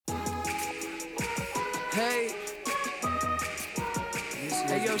Hey,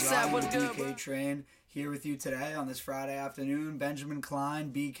 Hey, yo, Sab, what's good, bro? BK Train here with you today on this Friday afternoon. Benjamin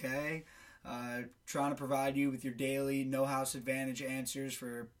Klein, BK, trying to provide you with your daily no house advantage answers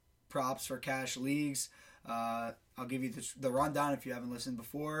for props for cash leagues. I'll give you the rundown if you haven't listened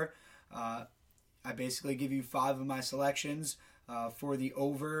before. I basically give you 5 of my selections for the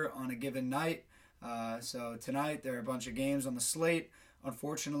over on a given night. So tonight there are a bunch of games on the slate.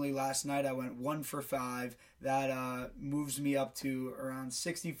 Unfortunately, last night I went 1 for 5. That moves me up to around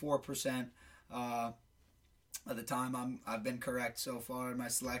 64% of the time I've been correct so far in my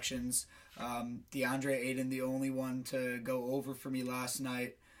selections. DeAndre Ayton, the only one to go over for me last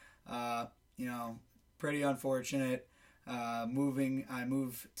night. Pretty unfortunate. I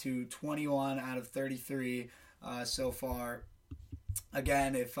moved to 21 out of 33 so far.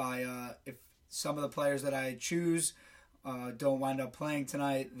 Again, if some of the players that I choose don't wind up playing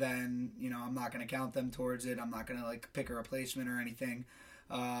tonight, then I'm not going to count them towards it. I'm not going to pick a replacement or anything.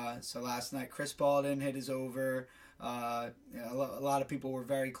 So last night, Chris Paul didn't hit his over. A lot of people were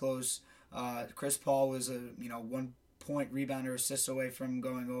very close. Chris Paul was a 1-point rebound or assist away from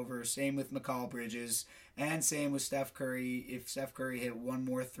going over. Same with Mikal Bridges, and same with Steph Curry. If Steph Curry hit one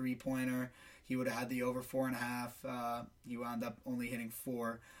more 3-pointer, he would have had the over 4.5. He wound up only hitting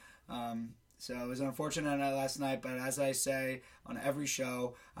 4. So it was an unfortunate night last night, but as I say on every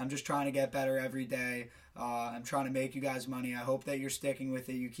show, I'm just trying to get better every day. I'm trying to make you guys money. I hope that you're sticking with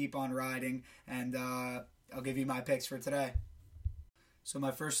it. You keep on riding, and I'll give you my picks for today. So my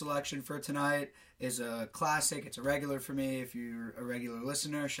first selection for tonight is a classic. It's a regular for me. If you're a regular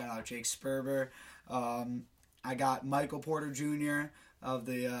listener, shout out Jake Sperber. I got Michael Porter Jr. of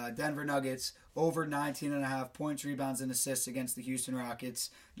the Denver Nuggets over 19.5 points, rebounds, and assists against the Houston Rockets.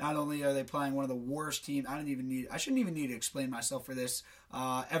 Not only are they playing one of the worst teams, I shouldn't even need to explain myself for this.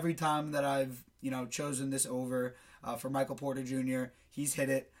 Every time that I've chosen this over for Michael Porter Jr., he's hit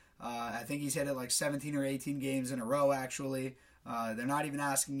it. I think he's hit it like 17 or 18 games in a row, actually. They're not even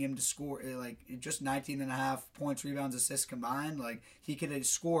asking him to score just 19.5 points, rebounds, assists combined. He could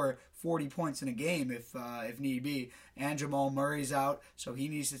score 40 points in a game if need be. And Jamal Murray's out, so he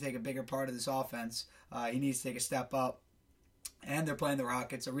needs to take a bigger part of this offense. He needs to take a step up. And they're playing the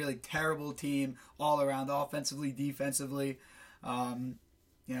Rockets, a really terrible team all around, offensively, defensively.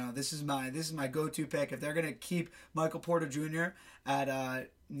 This is my go-to pick. If they're gonna keep Michael Porter Jr. at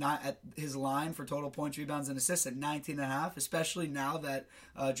not at his line for total points, rebounds, and assists at 19.5, especially now that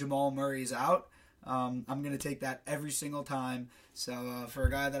Jamal Murray's out, I'm gonna take that every single time. So for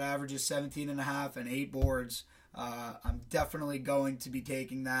a guy that averages 17.5 and 8 boards, I'm definitely going to be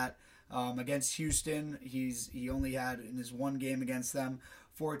taking that. Against Houston, he only had in his one game against them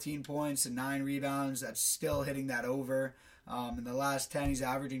 14 points and 9 rebounds. That's still hitting that over. In the last 10, he's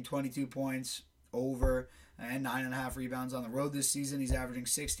averaging 22 points over and 9.5 rebounds. On the road this season, he's averaging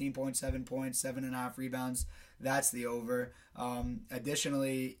 16.7 points, 7.5 rebounds. That's the over.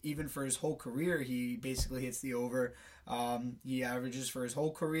 Additionally, even for his whole career, he basically hits the over. He averages for his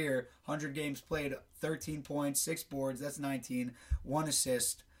whole career, 100 games played, 13 points, 6 boards. That's 19. 1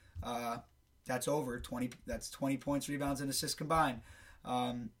 assist. That's over 20. That's 20 points, rebounds, and assists combined.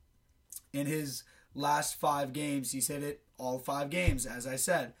 In his last 5 games, he's hit it all 5 games, as I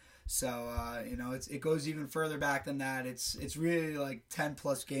said. So it goes even further back than that. It's really like 10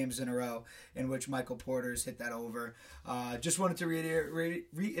 plus games in a row in which Michael Porter's hit that over. Just wanted to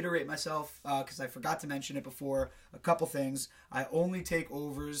reiterate myself because I forgot to mention it before. A couple things. I only take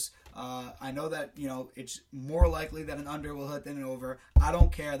overs. I know that it's more likely that an under will hit than an over. I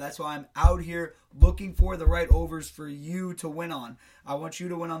don't care. That's why I'm out here looking for the right overs for you to win on. I want you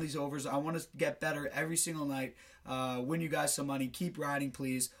to win on these overs. I want to get better every single night. Win you guys some money. Keep riding,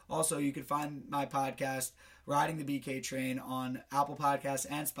 please. Also, you can find my podcast, Riding the BK Train, on Apple Podcasts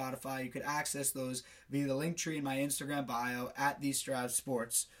and Spotify. You could access those via the link tree in my Instagram bio at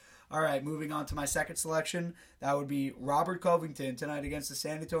 @TheStroudSports. All right, moving on to my second selection. That would be Robert Covington tonight against the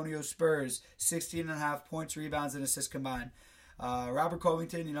San Antonio Spurs. 16.5 points, rebounds, and assists combined. Robert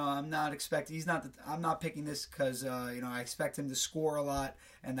Covington, I'm not picking this because I expect him to score a lot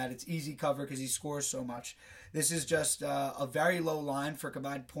and that it's easy cover because he scores so much. This is just a very low line for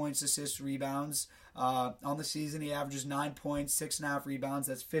combined points, assists, rebounds. On the season, he averages 9 points, 6.5 rebounds.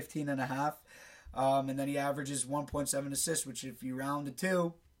 That's 15.5. And then he averages 1.7 assists, which if you round to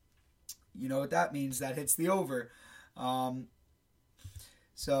 2, you know what that means. That hits the over.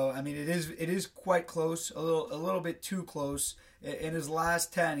 So I mean, it is quite close, a little bit too close. In his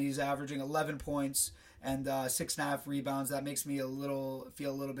last 10, he's averaging 11 points and 6.5 rebounds. That makes me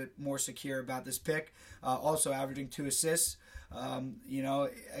feel a little bit more secure about this pick. Also averaging 2 assists.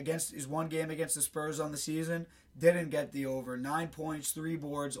 Against his one game against the Spurs on the season, didn't get the over. 9 points, 3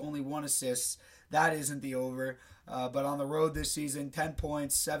 boards, only 1 assist. That isn't the over. But on the road this season, 10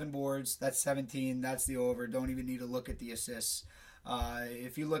 points, 7 boards. That's 17. That's the over. Don't even need to look at the assists.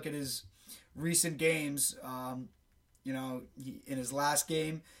 If you look at his recent games, in his last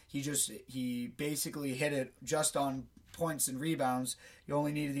game, he basically hit it just on points and rebounds. He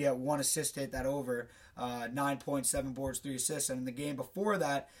only needed to get 1 assist to hit that over. 9 points, 7 boards, 3 assists. And in the game before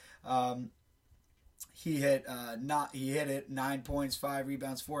that, he hit it 9 points, 5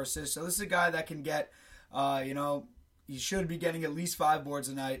 rebounds, 4 assists. So this is a guy that can get, he should be getting at least 5 boards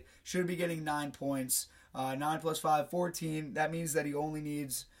a night. Should be getting 9 points. 9 plus 5, 14. That means that he only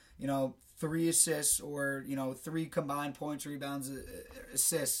needs 3 assists or 3 combined points, rebounds,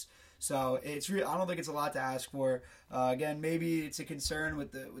 assists. So it's I don't think it's a lot to ask for. Again, maybe it's a concern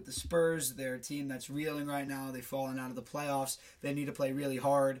with the Spurs. They're a team that's reeling right now. They've fallen out of the playoffs. They need to play really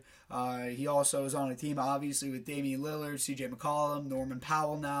hard. He also is on a team, obviously, with Damian Lillard, C.J. McCollum, Norman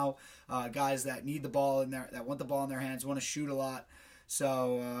Powell now, guys that need the ball that want the ball in their hands, want to shoot a lot.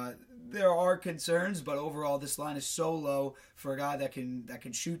 So there are concerns, but overall this line is so low for a guy that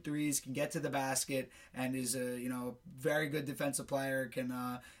can shoot threes, can get to the basket, and is a very good defensive player,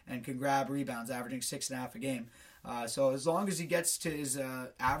 and can grab rebounds, averaging 6.5 a game. So as long as he gets to his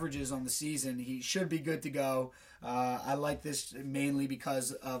averages on the season, he should be good to go. I like this mainly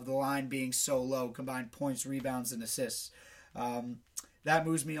because of the line being so low, combined points, rebounds, and assists. That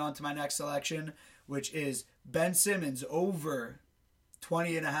moves me on to my next selection, which is Ben Simmons over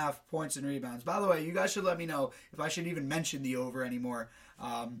 20.5 points and rebounds. By the way, you guys should let me know if I should even mention the over anymore,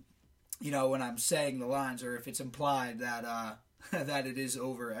 when I'm saying the lines, or if it's implied that that it is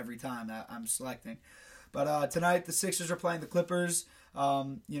over every time that I'm selecting. But tonight, the Sixers are playing the Clippers.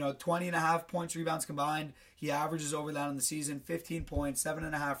 20.5 points, rebounds combined. He averages over that in the season, 15 points,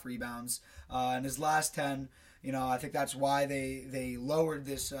 7.5 rebounds. In his last 10, I think that's why they lowered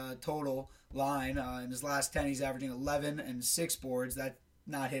this total line. In his last 10, he's averaging 11 and 6 boards. That's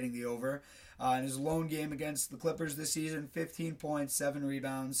not hitting the over. In his lone game against the Clippers this season, 15 points, 7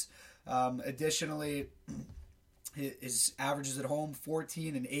 rebounds. Additionally, his averages at home,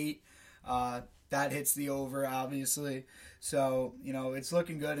 14 and 8. That hits the over, obviously. So, it's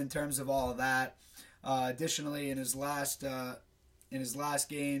looking good in terms of all of that. Additionally, in his last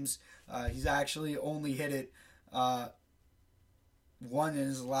games, he's actually only hit it one in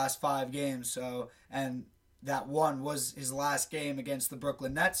his last 5 games. So, and that one was his last game against the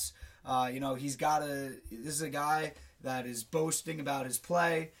Brooklyn Nets. This is a guy that is boasting about his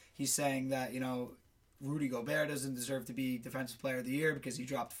play. He's saying that, Rudy Gobert doesn't deserve to be Defensive Player of the Year because he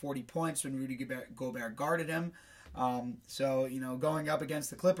dropped 40 points when Rudy Gobert guarded him. Going up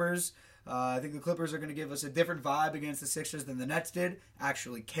against the Clippers, I think the Clippers are going to give us a different vibe against the Sixers than the Nets did,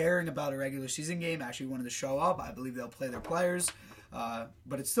 actually caring about a regular season game, actually wanting to show up. I believe they'll play their players.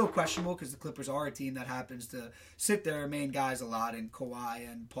 But it's still questionable because the Clippers are a team that happens to sit their main guys a lot in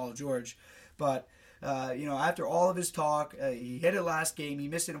Kawhi and Paul George. But, after all of his talk, he hit it last game. He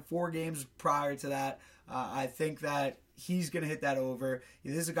missed it in 4 games prior to that. I think that he's going to hit that over.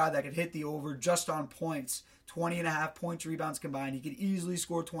 This is a guy that could hit the over just on points. 20.5 points, rebounds combined. He could easily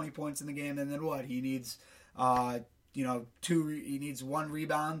score 20 points in the game. And then what? He needs, he needs 1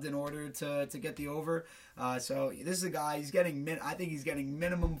 rebound in order to get the over. So this is a guy, I think he's getting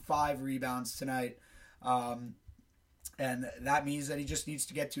minimum 5 rebounds tonight. And that means that he just needs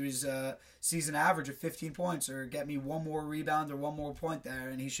to get to his season average of 15 points or get me 1 more rebound or 1 more point there,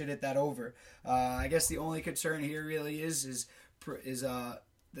 and he should hit that over. I guess the only concern here really is the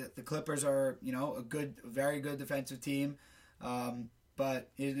Clippers are, a very good defensive team. But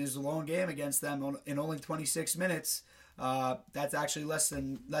in his lone game against them in only 26 minutes, that's actually less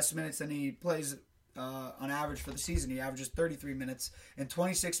minutes than he plays on average for the season. He averages 33 minutes. In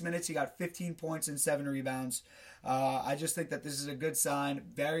 26 minutes, he got 15 points and 7 rebounds. I just think that this is a good sign.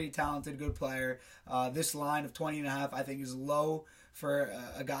 Very talented, good player. This line of 20.5, I think, is low for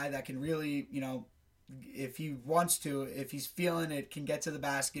a guy that can really, if he wants to, if he's feeling it, can get to the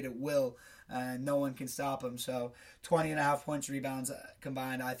basket, it will. No one can stop him. So 20.5 points, rebounds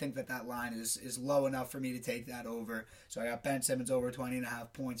combined. I think that line is low enough for me to take that over. So I got Ben Simmons over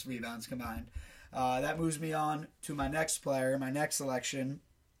 20.5 points, rebounds combined. That moves me on to my next player, my next selection,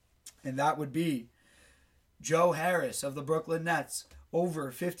 and that would be Joe Harris of the Brooklyn Nets,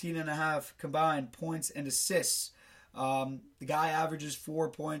 over 15.5 combined points and assists. The guy averages 4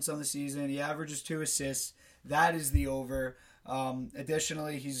 points on the season. He averages 2 assists. That is the over.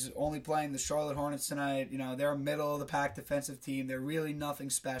 Additionally, he's only playing the Charlotte Hornets tonight. They're a middle-of-the-pack defensive team. They're really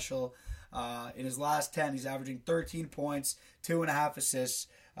nothing special. In his last 10, he's averaging 13 points, 2.5 assists.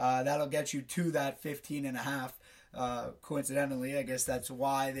 That'll get you to that 15.5. Coincidentally, I guess that's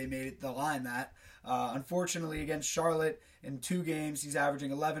why they made the line that. Unfortunately, against Charlotte in 2 games, he's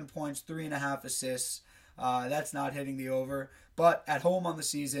averaging 11 points, 3.5 assists. That's not hitting the over. But at home on the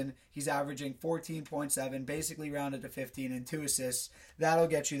season, he's averaging 14.7, basically rounded to 15, and 2 assists. That'll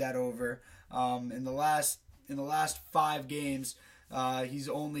get you that over. In the last 5 games, he's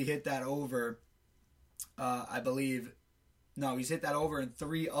only hit that over, I believe. No, he's hit that over in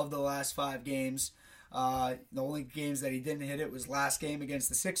 3 of the last 5 games. The only games that he didn't hit it was last game against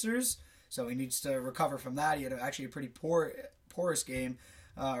the Sixers, so he needs to recover from that. He had actually a pretty porous game,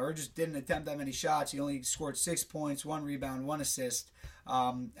 or just didn't attempt that many shots. He only scored 6 points, 1 rebound, 1 assist,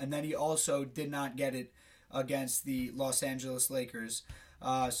 and then he also did not get it against the Los Angeles Lakers.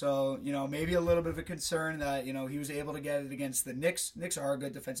 So, maybe a little bit of a concern that, he was able to get it against the Knicks. Knicks are a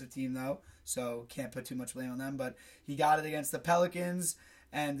good defensive team, though, so can't put too much blame on them. But he got it against the Pelicans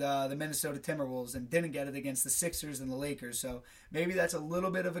and the Minnesota Timberwolves and didn't get it against the Sixers and the Lakers. So maybe that's a little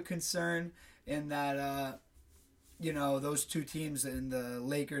bit of a concern in that, those 2 teams, in the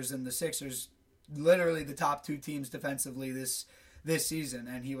Lakers and the Sixers, literally the top 2 teams defensively this season,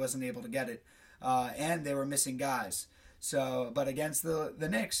 and he wasn't able to get it. And they were missing guys. So, but against the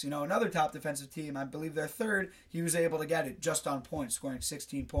Knicks, another top defensive team, I believe they're 3rd, he was able to get it just on points, scoring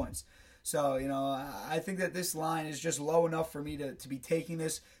 16 points. So, I think that this line is just low enough for me to be taking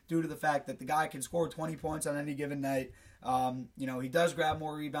this due to the fact that the guy can score 20 points on any given night. He does grab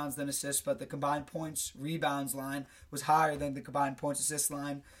more rebounds than assists, but the combined points rebounds line was higher than the combined points assist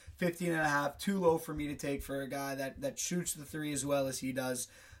line. 15.5, too low for me to take for a guy that shoots the 3 as well as he does,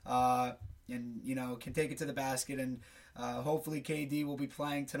 and can take it to the basket. And hopefully KD will be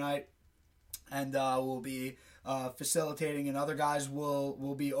playing tonight and will be facilitating, and other guys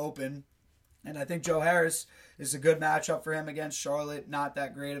will be open. And I think Joe Harris is a good matchup for him against Charlotte. Not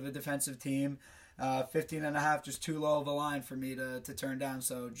that great of a defensive team. 15.5, just too low of a line for me to turn down.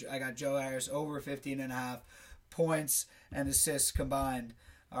 So I got Joe Harris over 15.5 points and assists combined.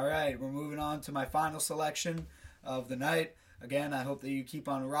 All right, we're moving on to my final selection of the night. Again, I hope that you keep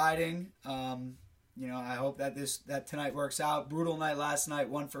on riding. I hope that tonight works out. Brutal night last night,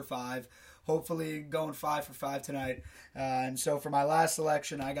 1 for 5. Hopefully going 5 for 5 tonight. And so for my last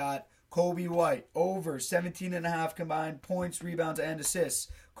selection, I got Coby White over 17.5 combined points, rebounds, and assists.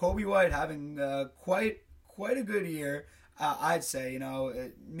 Coby White having quite a good year, I'd say.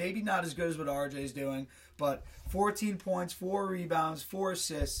 Maybe not as good as what RJ's doing, but 14 points, 4 rebounds, 4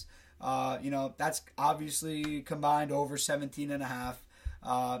 assists. That's obviously combined over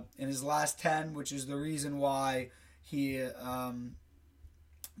 17.5. In his last 10, which is the reason why he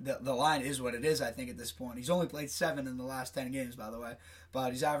the line is what it is, I think, at this point. He's only played 7 in the last 10 games, by the way.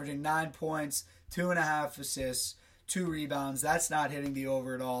 But he's averaging 9 points, 2.5 assists, 2 rebounds. That's not hitting the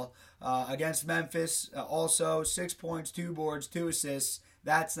over at all. Against Memphis, also 6 points, 2 boards, 2 assists.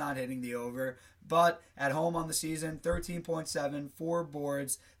 That's not hitting the over. But at home on the season, 13.7, 4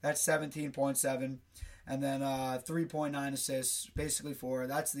 boards. That's 17.7. And then 3.9 assists, basically 4.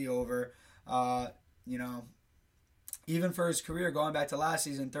 That's the over. Even for his career, going back to last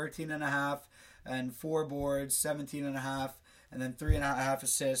season, 13.5 and 4 boards, 17.5, and then 3.5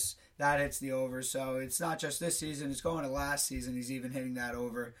 assists. That hits the over. So it's not just this season. It's going to last season. He's even hitting that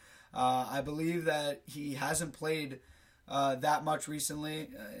over. I believe that he hasn't played that much recently.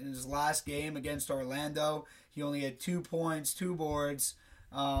 In his last game against Orlando, he only had 2 points, 2 boards.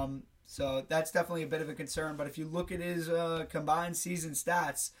 So that's definitely a bit of a concern. But if you look at his combined season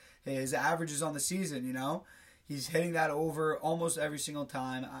stats, his averages on the season, he's hitting that over almost every single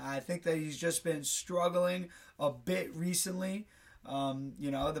time. I think that he's just been struggling a bit recently.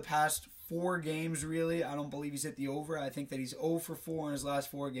 The past 4 games, really, I don't believe he's hit the over. I think that he's 0 for 4 in his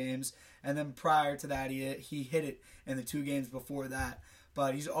last 4 games. And then prior to that, he hit it in the 2 games before that.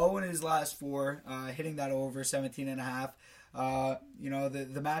 But he's 0 in his last 4, hitting that over 17.5.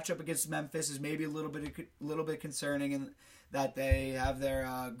 The matchup against Memphis is maybe a little bit concerning in that they have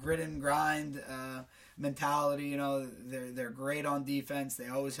their grit and grind mentality. They're great on defense. They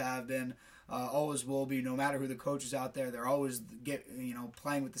always have been, always will be. No matter who the coach is out there, they're always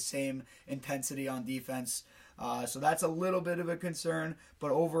playing with the same intensity on defense. So that's a little bit of a concern.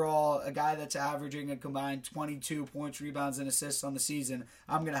 But overall, a guy that's averaging a combined 22 points, rebounds, and assists on the season,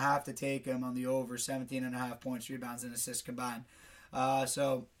 I'm going to have to take him on the over 17.5 points, rebounds, and assists combined.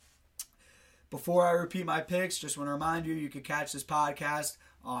 So before I repeat my picks, just want to remind you, you can catch this podcast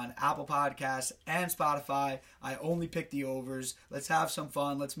on Apple Podcasts and Spotify. I only pick the overs. Let's have some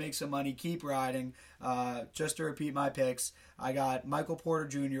fun. Let's make some money. Keep riding. Just to repeat my picks, I got Michael Porter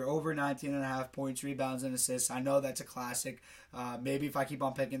Jr. over 19.5 points, rebounds, and assists. I know that's a classic. Maybe if I keep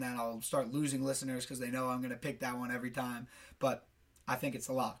on picking that, I'll start losing listeners because they know I'm going to pick that one every time. But I think it's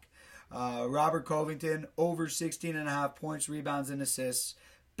a lock. Robert Covington over 16.5 points, rebounds, and assists.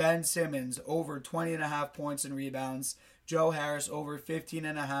 Ben Simmons over 20.5 points and rebounds. Joe Harris over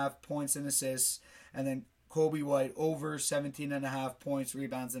 15.5 points and assists. And then Kobe White over 17.5 points,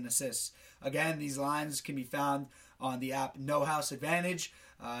 rebounds, and assists. Again, these lines can be found on the app No House Advantage.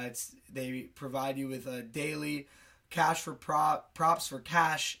 They provide you with a daily cash for props for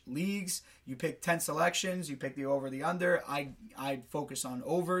cash leagues. You pick 10 selections. You pick the over, the under. I focus on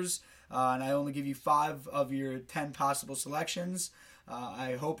overs, and I only give you 5 of your 10 possible selections.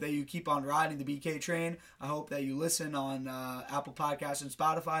 I hope that you keep on riding the BK train. I hope that you listen on Apple Podcasts and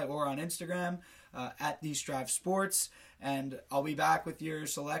Spotify or on Instagram at These Drive Sports. And I'll be back with your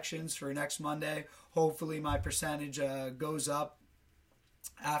selections for next Monday. Hopefully my percentage goes up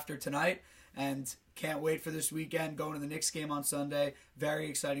after tonight. And can't wait for this weekend. Going to the Knicks game on Sunday. Very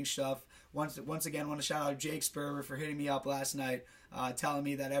exciting stuff. Once again, want to shout out Jake Sperber for hitting me up last night, telling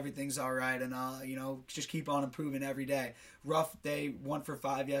me that everything's all right, and just keep on improving every day. Rough day, 1 for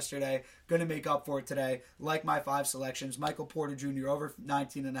 5 yesterday. Going to make up for it today. Like my 5 selections: Michael Porter Jr. over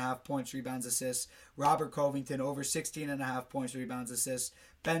 19.5 points, rebounds, assists. Robert Covington over 16.5 points, rebounds, assists.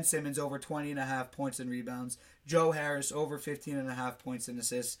 Ben Simmons over 20.5 points and rebounds. Joe Harris over 15.5 points and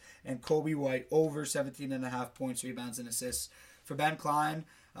assists. And Kobe White over 17.5 points, rebounds, and assists. For Ben Klein,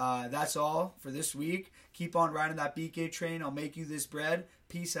 that's all for this week. Keep on riding that BK train. I'll make you this bread.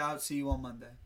 Peace out. See you on Monday.